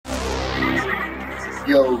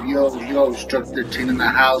Yo, yo, yo, Struck 13 in the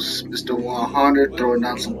house, Mr. 100, throwing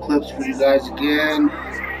down some clips for you guys again.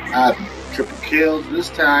 Triple kills this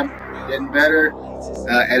time, getting better.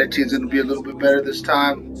 Editing's going to be a little bit better this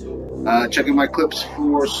time. Checking my clips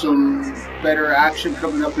for some better action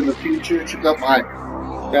coming up in the future. Check out my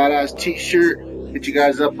badass t-shirt. Hit you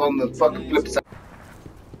guys up on the fucking flip side.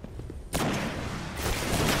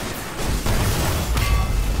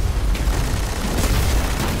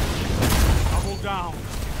 Down.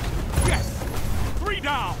 Yes! 3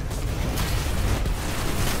 down!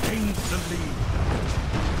 Gains the lead.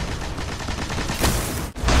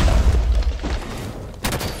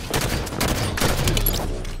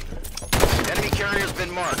 Enemy carrier's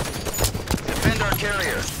been marked. Defend our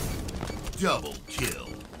carrier. Double kill.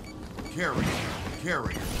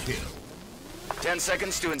 Carrier kill. 10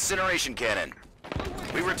 seconds to incineration cannon.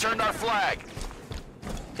 We returned our flag.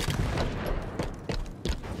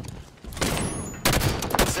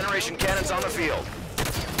 Incineration cannons on the field.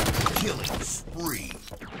 Killing spree.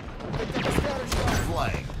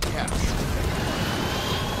 Flag captured.